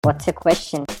What's your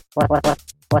question?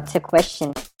 What's your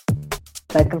question?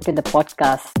 Welcome to the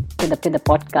podcast. To the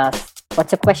podcast.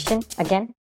 What's your question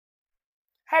again?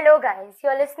 Hello, guys.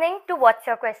 You're listening to What's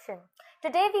Your Question?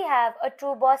 Today, we have a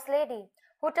true boss lady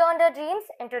who turned her dreams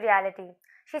into reality.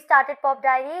 She started Pop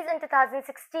Diaries in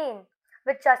 2016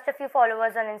 with just a few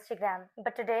followers on Instagram,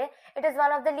 but today it is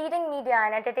one of the leading media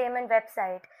and entertainment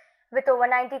website with over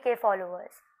 90k followers.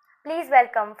 Please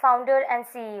welcome founder and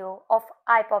CEO of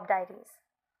iPop Diaries.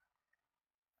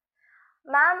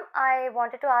 Ma'am, I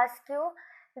wanted to ask you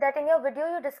that in your video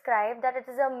you described that it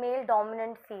is a male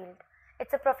dominant field.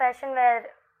 It's a profession where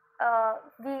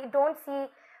we don't see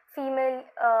female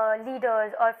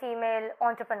leaders or female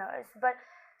entrepreneurs. But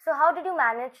so, how did you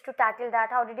manage to tackle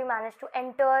that? How did you manage to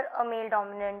enter a male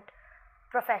dominant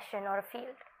profession or a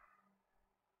field?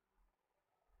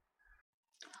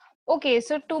 Okay,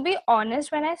 so to be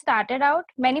honest, when I started out,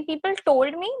 many people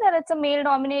told me that it's a male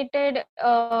dominated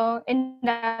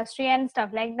industry and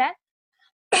stuff like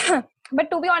that.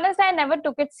 But to be honest, I never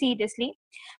took it seriously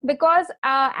because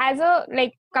as a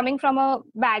like coming from a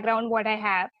background what I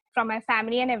have from my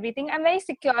family and everything, I'm very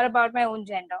secure about my own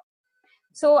gender.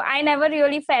 So I never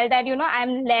really felt that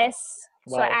I'm less.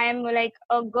 So Wow. I'm like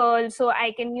a girl, so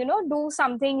I can do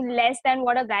something less than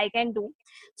what a guy can do.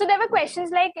 So there were questions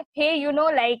like, hey,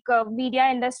 media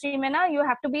industry mein na, you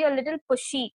have to be a little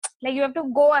pushy, like you have to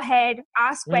go ahead,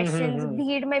 ask questions, Mm-hmm.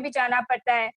 bheed mein bhi jana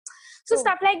padta hai. So True.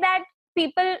 stuff like that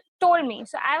people told me.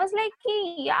 So I was like,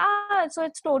 yeah, so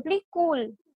it's totally cool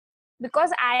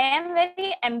because I am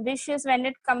very ambitious when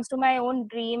it comes to my own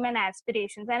dream and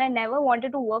aspirations, and I never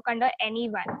wanted to work under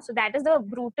anyone. So that is the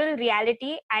brutal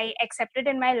reality I accepted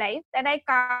in my life, that I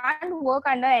can't work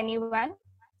under anyone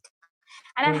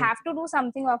and I have to do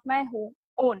something of my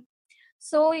own.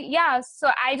 So yeah, so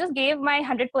I just gave my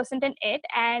 100% in it,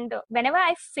 and whenever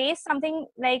I face something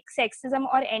like sexism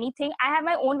or anything, I have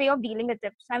my own way of dealing with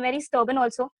it. So I'm very stubborn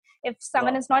also. If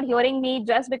someone Wow. is not hearing me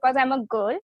just because I'm a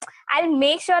girl, I'll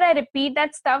make sure I repeat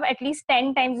that stuff at least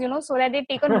 10 times, so that they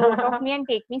take a note of me and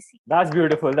take me seriously. That's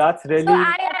beautiful. That's So really That's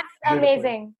beautiful.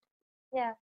 amazing.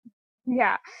 Yeah.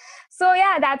 yeah. So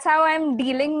yeah, that's how I'm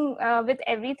dealing with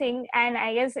everything, and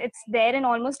I guess it's there in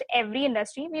almost every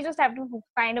industry. We just have to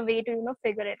find a way to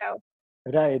figure it out.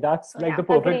 Right. That's So like yeah, the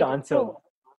perfect Agreed. answer. True.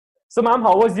 So, ma'am,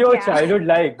 how was your yeah. childhood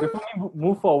like? Before we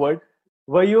move forward,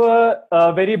 were you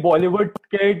a very Bollywood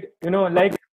kid?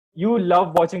 Like you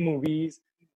love watching movies.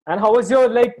 And how was your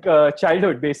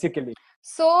childhood basically?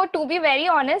 So to be very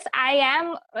honest, I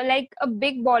am like a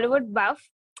big Bollywood buff,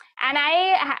 and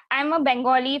I'm a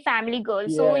Bengali family girl.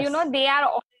 So Yes. they are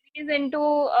always into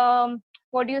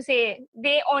what do you say?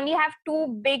 They only have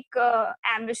two big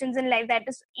ambitions in life. That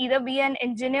is either be an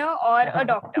engineer or a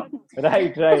doctor.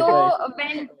 Right, right, right. So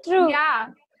when True. yeah,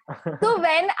 so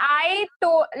when I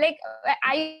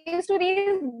used to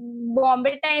read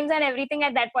Bombay Times and everything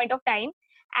at that point of time,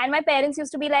 and my parents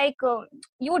used to be like,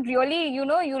 "You would really,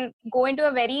 you'll go into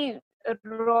a very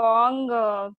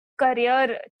wrong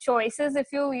career choices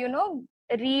if you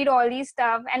read all these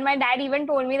stuff." And my dad even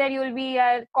told me that you'll be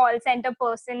a call center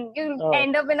person, you'll Oh,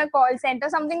 end up in a call center,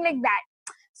 something like that.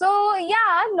 So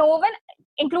yeah, no one,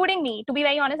 including me, to be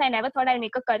very honest, I never thought I'd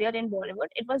make a career in Bollywood.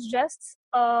 It was just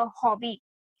a hobby,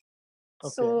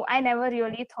 okay. so I never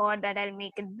really thought that I'll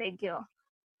make it big here.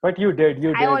 But you did.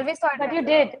 You I did. always thought But that. you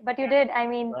did. But you did. I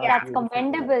mean, That's Yeah, that's beautiful.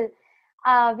 commendable.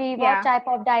 We watch yeah,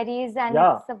 iPop Diaries, and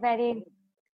Yeah. it's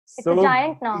a So,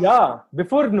 giant now. yeah,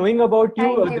 before knowing about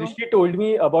you, thank you. Drishti told me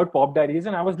about Pop Diaries,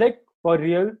 and I was like, for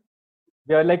real,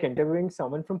 we are like interviewing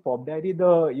someone from Pop Diary,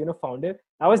 the founder.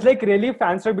 I was like really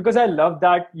fanstruck because I love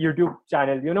that YouTube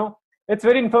channel. It's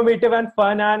very informative and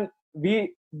fun, and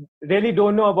we really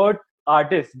don't know about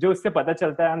artists. जो उससे पता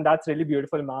चलता है, and that's really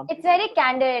beautiful, ma'am. It's very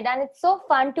candid, and it's so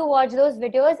fun to watch those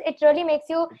videos. It really makes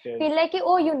you It is. feel like,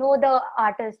 oh, you know the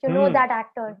artist, you know Hmm. that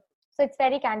actor. So it's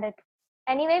very candid.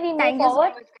 Anyway, we move Thank you so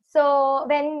forward. much. So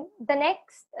when the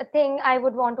next thing I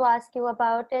would want to ask you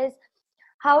about is,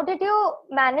 how did you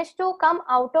manage to come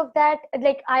out of that?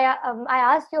 Like I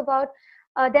asked you about,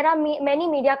 there are many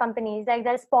media companies, like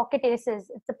there's Pocket Aces.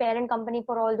 It's the parent company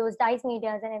for all those Dice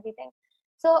Medias and everything.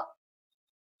 So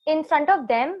in front of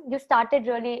them, you started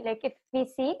really, like if we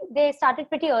see, they started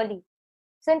pretty early.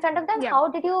 So in front of them, Yeah. how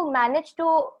did you manage to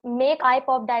make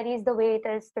iPop Diaries the way it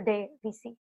is today? We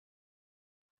see.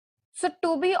 So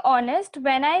to be honest,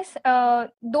 when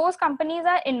those companies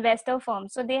are investor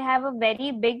firms, so they have a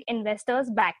very big investors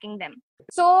backing them.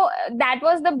 So that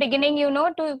was the beginning,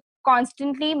 to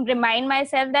constantly remind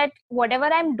myself that whatever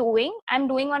I'm doing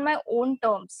on my own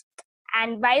terms.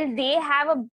 And while they have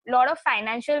a lot of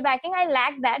financial backing, I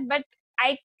lack that, but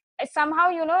I somehow,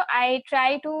 I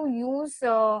try to use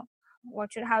how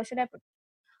should I put?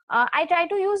 I try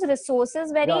to use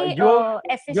resources Yeah, very you're your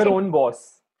efficient. own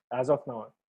boss as of now.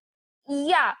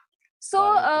 Yeah. So,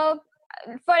 Okay.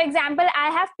 for example, I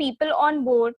have people on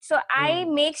board. So I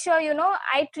Hmm. make sure,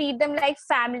 I treat them like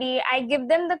family. I give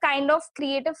them the kind of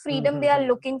creative freedom they are Hmm.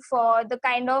 looking for, the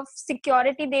kind of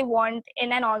security they want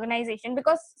in an organization.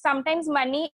 Because sometimes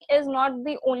money is not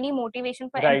the only motivation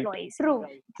for Right. employees. True.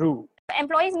 True.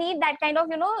 Employees need that kind of,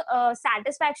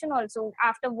 satisfaction also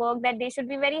after work, that they should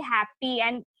be very happy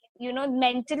and,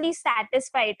 mentally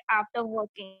satisfied after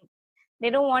working. They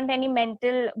don't want any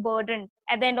mental burden.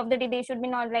 At the end of the day, they should be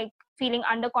not like feeling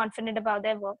underconfident about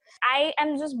their work. I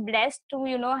am just blessed to,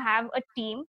 have a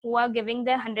team who are giving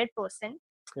their 100%,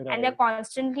 and they're Right.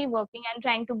 constantly working and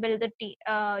trying to build the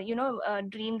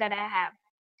dream that I have.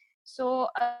 So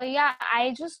yeah,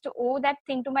 I just owe that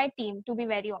thing to my team, to be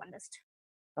very honest.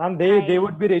 And they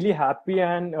would be really happy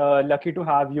and lucky to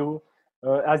have you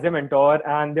as their mentor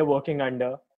and they're working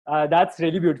under. That's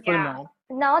really beautiful, Yeah. man.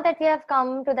 Now that we have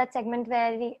come to that segment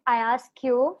where I ask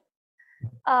you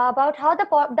about how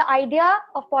the idea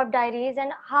of Pop Diaries,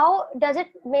 and how does it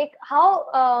make, how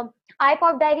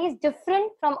iPop Diaries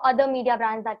different from other media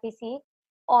brands that we see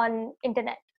on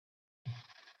internet.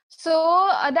 So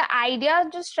the idea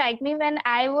just struck me when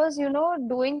I was,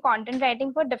 doing content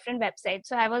writing for different websites.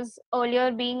 So I was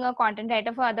earlier being a content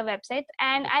writer for other websites,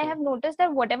 and I Okay. have noticed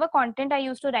that whatever content I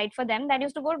used to write for them, that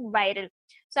used to go viral.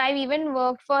 So I've even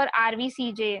worked for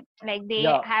RVCJ, like they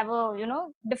Yeah. have a,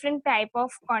 different type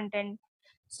of content.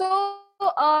 So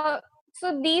so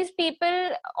these people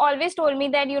always told me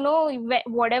that,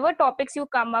 whatever topics you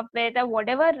come up with or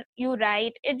whatever you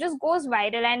write, it just goes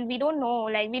viral, and we don't know,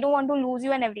 like we don't want to lose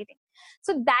you and everything.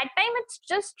 So that time it's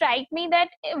just strike me that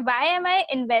why am I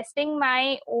investing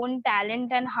my own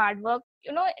talent and hard work,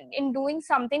 in doing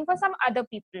something for some other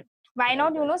people? Why Right,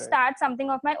 not, right, right. start something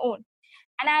of my own?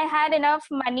 And I had enough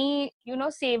money,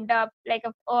 saved up, like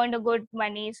I've earned a good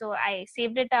money, so I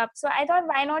saved it up. So I thought,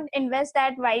 why not invest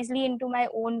that wisely into my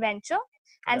own venture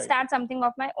and Right. start something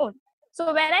of my own?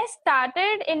 So when I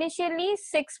started initially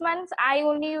 6 months, I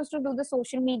only used to do the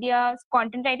social media,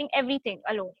 content writing, everything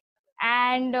alone.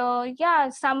 And yeah,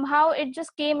 somehow it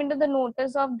just came into the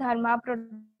notice of Dharma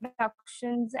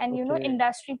Productions and, Okay.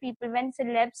 industry people, when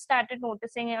celebs started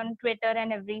noticing it on Twitter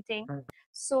and everything. Hmm.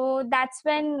 So that's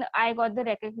when I got the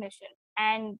recognition,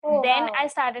 and Oh then wow. I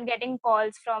started getting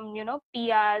calls from,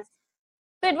 PRs.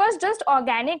 So it was just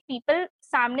organic. People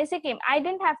सामने से came. I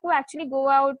didn't have to actually go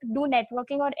out, do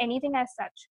networking or anything as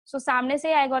such. So सामने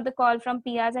से I got the call from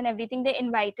PRs and everything. They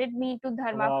invited me to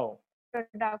Dharma Wow.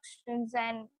 Productions,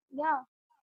 and yeah.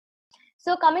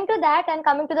 So coming to that and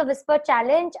coming to the Whisper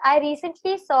Challenge, I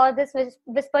recently saw this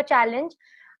Whisper Challenge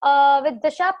with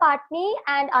Disha Patni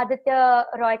and Aditya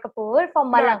Roy Kapoor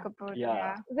from Roy Malang. Kapoor,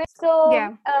 Yeah. So Yeah.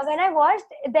 when I watched,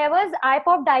 there was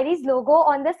iPop Diaries logo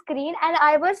on the screen, and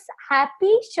I was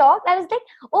happy, shocked. I was like,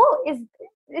 "Oh,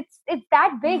 it's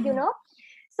that big, you know?"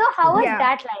 So how was Yeah.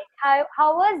 that like? How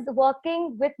was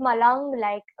working with Malang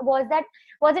like?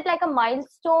 Was it like a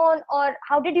milestone, or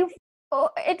how did you? Oh,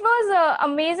 it was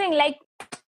amazing. Like,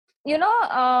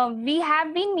 we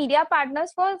have been media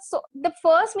partners for, so the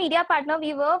first media partner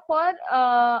we were for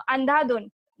Andhadhun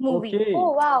movie. Okay.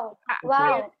 Oh wow, Okay.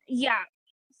 wow. Yeah.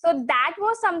 So that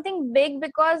was something big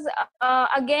because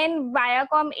again,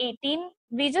 Viacom 18,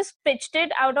 we just pitched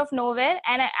it out of nowhere,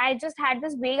 and I just had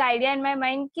this big idea in my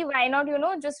mind ki why not,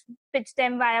 just pitch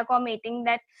them Viacom 18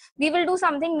 that we will do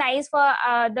something nice for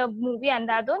the movie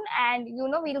Andhadhun, and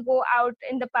we'll go out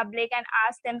in the public and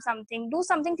ask them something, do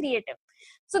something creative.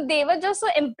 So they were just so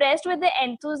impressed with the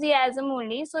enthusiasm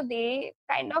only, so they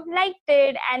kind of liked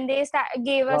it, and they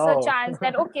gave us a Wow. chance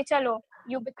that okay, chalo,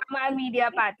 you become our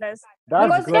media partners. That's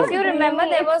Because It's so if good. you remember,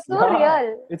 dreamy. there was It's so Yeah.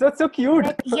 real. It was so cute.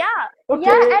 Like, yeah,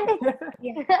 yeah, Okay. and it's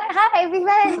yeah. hi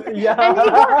everyone, and we Yeah.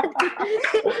 got.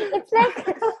 It's like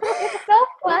it's so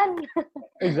fun.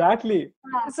 Exactly.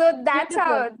 So that's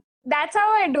Beautiful. how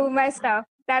I do my stuff.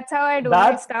 That's how I do my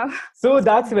That's stuff. so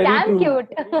that's very Damn true.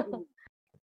 cute.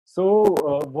 So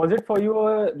was it for you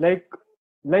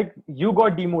like you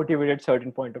got demotivated at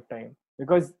certain point of time?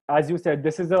 Because as you said,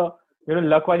 this is a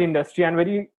luck wali industry and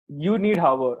very you need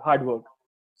hard work.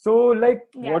 So like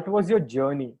Yeah. what was your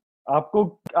journey? आपको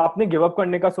आपने give up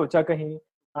करने का सोचा कहीं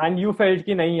and you felt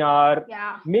कि नहीं यार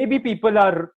Yeah. maybe people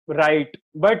are right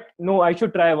but no I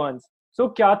should try once. So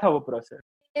क्या था वो process?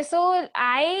 So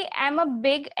I am a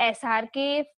big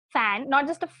SRK fan, not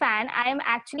just a fan. I am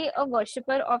actually a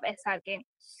worshipper of SRK.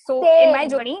 So in my Same.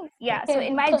 journey, yeah. So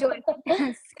in my journey,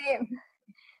 same.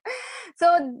 So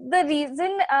the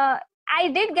reason I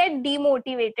did get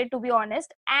demotivated, to be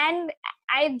honest. And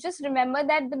I just remember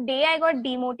that the day I got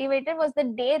demotivated was the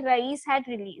day Rais had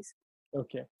released.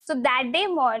 Okay. So that day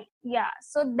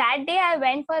so that day I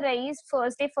went for Rais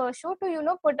first day first show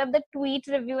to put up the tweet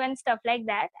review and stuff like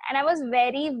that. And I was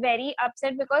very, very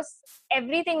upset because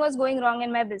everything was going wrong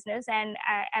in my business, and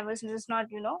I was just not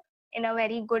in a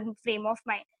very good frame of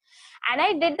mind. And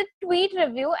I did the tweet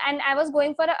review, and I was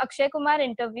going for a Akshay Kumar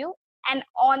interview. And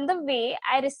on the way,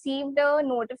 I received a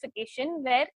notification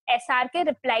where SRK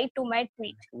replied to my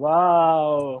tweet.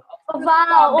 Wow.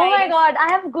 Wow. Oh my God.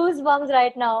 I have goosebumps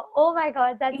right now. Oh my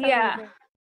God. That's amazing.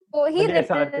 So he But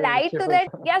SRK replied to that.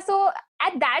 Yeah, so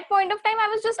at that point of time, I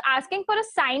was just asking for a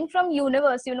sign from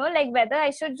universe, like whether I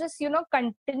should just,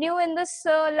 continue in this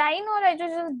line, or I should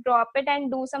just drop it and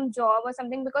do some job or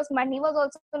something, because money was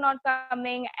also not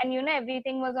coming, and,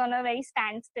 everything was on a very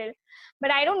standstill.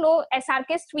 But I don't know,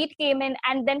 SRK's tweet came in,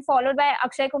 and then followed by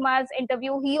Akshay Kumar's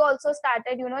interview. He also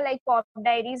started, like Pop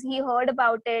Diaries. He heard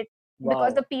about it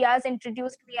because the PRs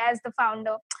introduced me as the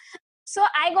founder. So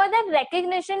I got that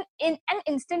recognition and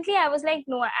instantly I was like,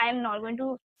 no, I'm not going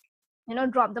to,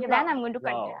 drop the plan. I'm going to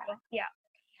continue. Yeah.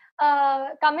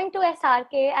 Coming to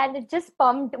SRK, and it just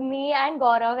pumped me and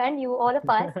Gaurav and you, all of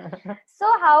us. So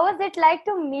how was it like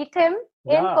to meet him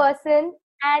in person,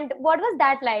 and what was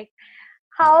that like?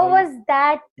 How was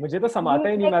that? मुझे तो समाता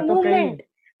ही नहीं, मैं तो कहीं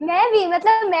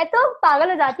मैं तो पागल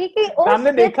हो जाती कि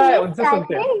हमने देखा है, उनसे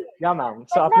सुनते हैं. या मैम,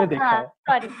 so आपने देखा है.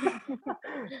 Sorry.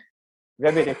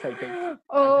 We're very excited.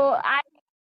 Oh,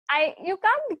 you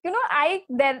can't,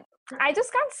 I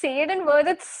just can't say it in words.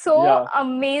 It's so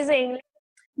amazing.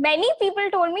 Many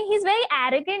people told me he's very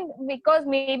arrogant, because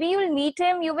maybe you'll meet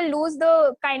him, you will lose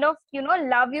the kind of,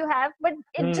 love you have. But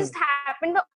it just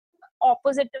happened the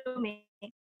opposite to me.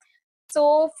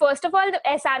 So first of all, the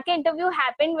SRK interview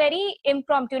happened very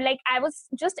impromptu. Like I was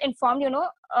just informed,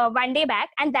 one day back,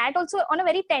 and that also on a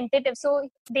very tentative. So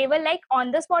they were like,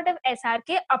 on the spot, if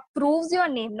SRK approves your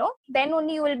name, no, then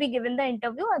only you will be given the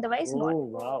interview. Otherwise, not.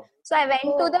 Wow. So I went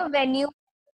to the venue.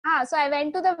 So I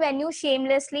went to the venue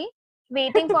shamelessly,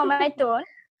 waiting for my turn.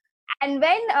 And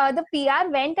when the PR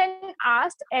went and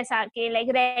asked SRK, like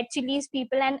Red Chilies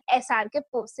people and SRK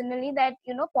personally, that,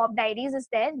 Pop Diaries is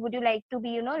there, would you like to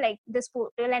be, like this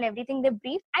portal and everything, they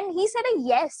briefed. And he said a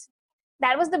yes.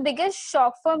 That was the biggest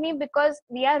shock for me, because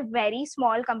we are very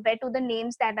small compared to the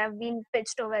names that have been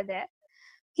pitched over there.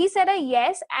 He said a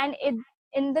yes, and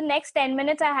in the next 10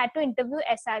 minutes, I had to interview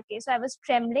SRK. So I was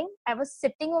trembling. I was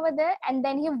sitting over there, and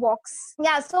then he walks.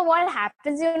 Yeah, so what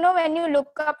happens, when you look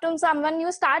up to someone,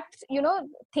 you start,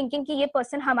 thinking ki ye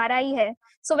person hamara hi hai.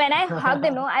 So when I hugged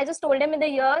him, I just told him in the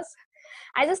ears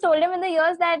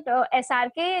that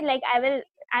SRK, like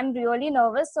I'm really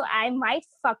nervous, so I might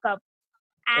fuck up.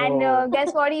 And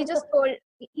guess what? He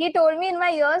told me in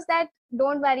my ears that,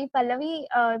 don't worry, Pallavi,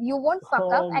 you won't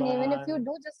fuck up. And even if you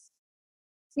do,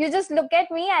 you just look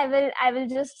at me. I will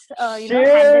just handle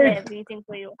everything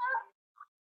for you.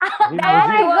 Oh my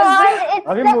God!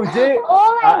 अभी मुझे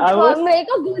oh my God! मेरे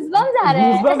को goosebumps आ रहे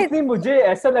हैं. Goosebumps नहीं, मुझे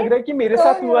ऐसा लग रहा है कि मेरे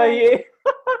साथ हुआ ये.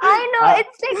 I know,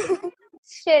 it's like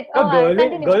shit.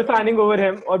 Girl fanning over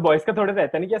him, और boys का थोड़ा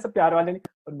रहता नहीं कि ऐसा प्यार वाले नहीं,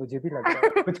 और मुझे भी लग रहा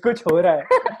है कुछ हो रहा है.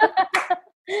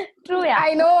 True, yeah.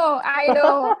 I know.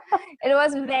 It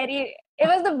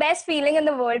was the best feeling in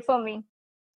the world for me.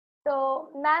 So,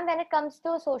 ma'am, when it comes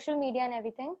to social media and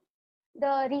everything,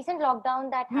 the recent lockdown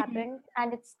that happened,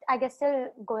 and it's, I guess, still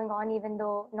going on, even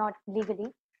though not legally.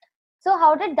 So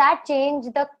how did that change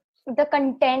the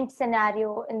content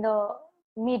scenario in the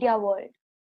media world?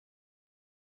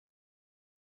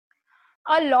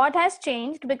 A lot has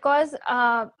changed, because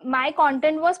my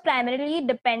content was primarily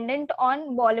dependent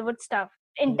on Bollywood stuff,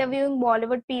 interviewing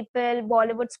Bollywood people,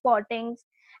 Bollywood spottings,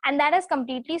 and that has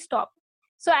completely stopped.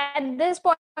 So at this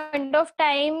point of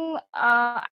time,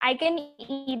 I can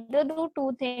either do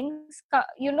two things,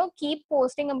 keep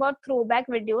posting about throwback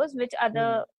videos, which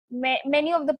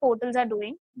many of the portals are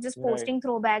doing, just posting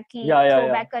throwback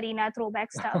throwback Kareena,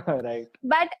 throwback stuff. Right.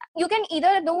 But you can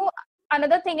either do,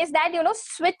 another thing is that,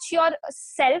 switch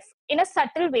yourself in a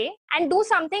subtle way and do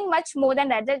something much more than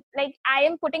that. Like I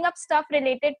am putting up stuff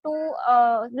related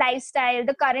to lifestyle,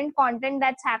 the current content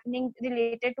that's happening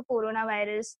related to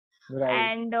coronavirus. Right.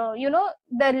 And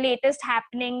the latest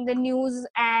happening, the news,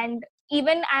 and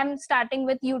even I'm starting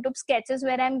with YouTube sketches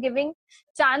where I'm giving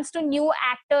chance to new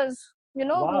actors who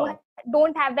Wow.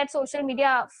 don't have that social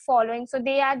media following. So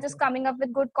they are just coming up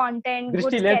with good content, good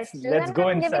Drishti, sketches, let's and go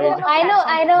I'm giving inside. them a I know.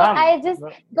 platform.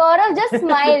 Ma'am. Gaurav just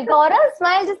smiled. Gaurav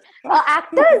smiled. Just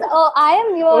actors. Oh, I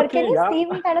am your. Okay, Can you yeah. see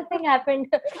me? Kind of thing happened.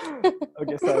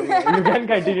 Okay, sorry. Yeah. You can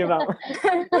continue, ma'am.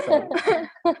 Sorry.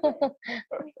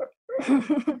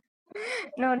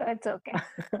 No, it's okay.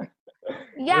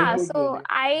 Yeah, Really, so really.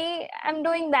 I am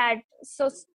doing that. So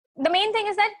the main thing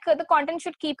is that the content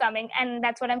should keep coming, and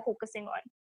that's what I'm focusing on.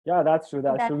 Yeah, that's true.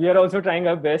 That's That- true. We are also trying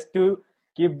our best to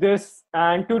keep this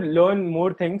and to learn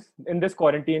more things in this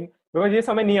quarantine because ये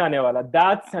समय नहीं आने वाला.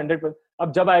 That's 100%.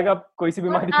 अब जब आएगा कोई सी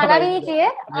बीमारी तब आना भी आएगी. नहीं चाहिए.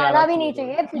 नहीं आना भी नहीं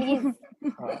चाहिए. चाहिए. Please.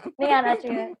 हाँ. नहीं आना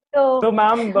चाहिए. So,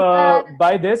 ma'am,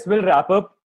 by this we'll wrap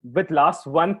up with last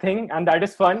one thing, and that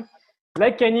is fun.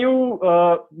 Like, can you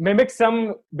mimic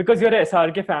some, because you're a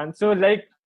SRK fan? So, like,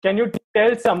 can you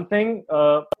tell something,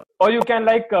 or you can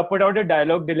like put out a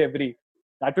dialogue delivery?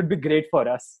 That would be great for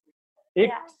us.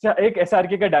 एक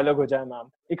SRK का dialogue हो जाए, ma'am.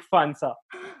 एक fun सा.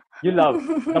 You love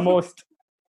the most.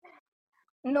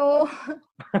 No.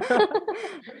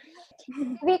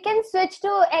 We can switch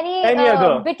to any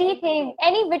other. witty thing.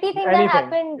 Any witty thing that Anything.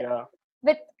 happened Yeah.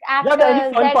 with actors.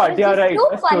 any fun that part. was Yeah, just right. too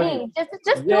A story. funny.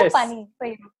 Just too Yes. funny for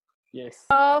you. Yes.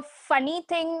 Funny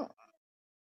thing.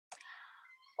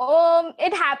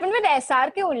 It happened with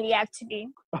SRK only, actually.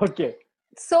 Okay.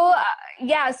 So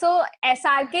so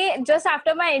SRK, just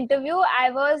after my interview, I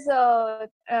was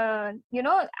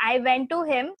I went to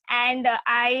him, and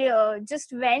I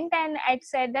just went and I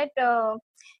said that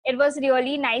it was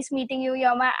really nice meeting you,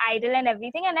 you're my idol and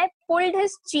everything, and I pulled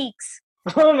his cheeks.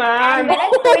 Oh, man. And when I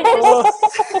pulled his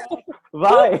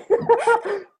Why?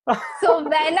 So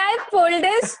when I pulled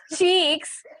his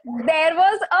cheeks, there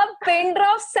was a pin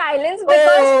drop silence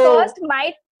because first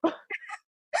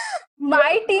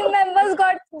my team members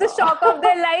got the shock of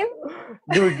their life.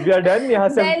 Dude, we are done. यहाँ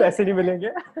से Then- पैसे नहीं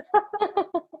मिलेंगे.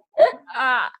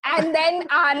 And then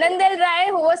Anand El Rai,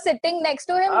 who was sitting next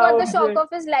to him, got the shock Okay. of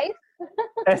his life.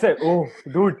 ऐसे, oh,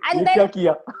 dude, And ये then- क्या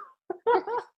किया?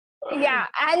 Yeah,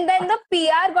 and then the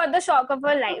PR got the shock of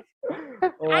her life.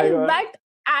 Oh my God. But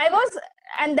I was,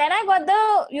 and then I got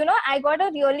I got a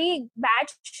really bad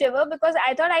shiver because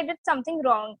I thought I did something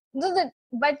wrong.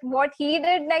 But what he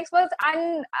did next was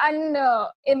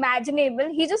unimaginable.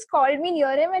 He just called me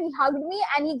near him and hugged me,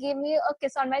 and he gave me a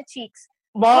kiss on my cheeks.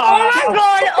 Oh my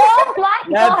God! Oh my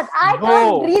Let's God! I go.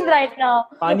 can't breathe right now.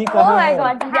 पानी Oh कहाँ my है?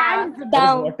 God! Yeah. Hands There is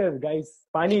down. water, guys.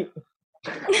 पानी.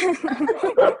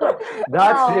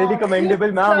 That's Wow. really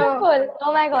commendable, ma'am. Beautiful.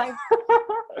 Oh my God.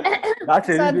 That's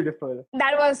really So- beautiful.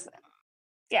 That was,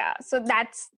 so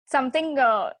that's something.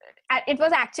 It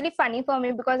was actually funny for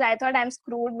me because I thought I'm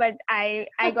screwed, but I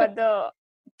got the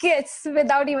kiss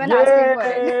without even asking for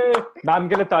it. Yay! Ma'am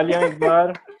के लिए तालियां एक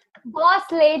बार.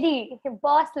 Boss lady.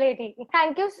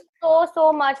 Thank you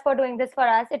so much for doing this for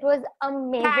us. It was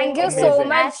amazing. Thank you It so was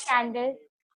much. As candid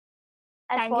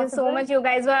as Thank you so possible. much. You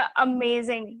guys were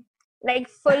amazing. Like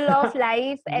full of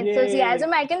life,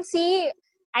 enthusiasm. I can see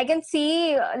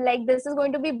like this is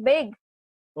going to be big.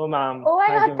 Oh, ma'am. Oh my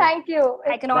Thank God! you, ma'am. Thank you.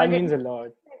 I can That already. means a lot.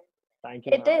 Thank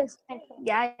you, It ma'am. is. Thank you.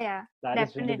 Yeah. That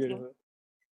is really Definitely. beautiful.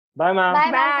 Bye, ma'am.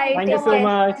 Bye, Bye. Thank you Take so care.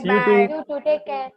 much. You Bye. too. You too. Take care.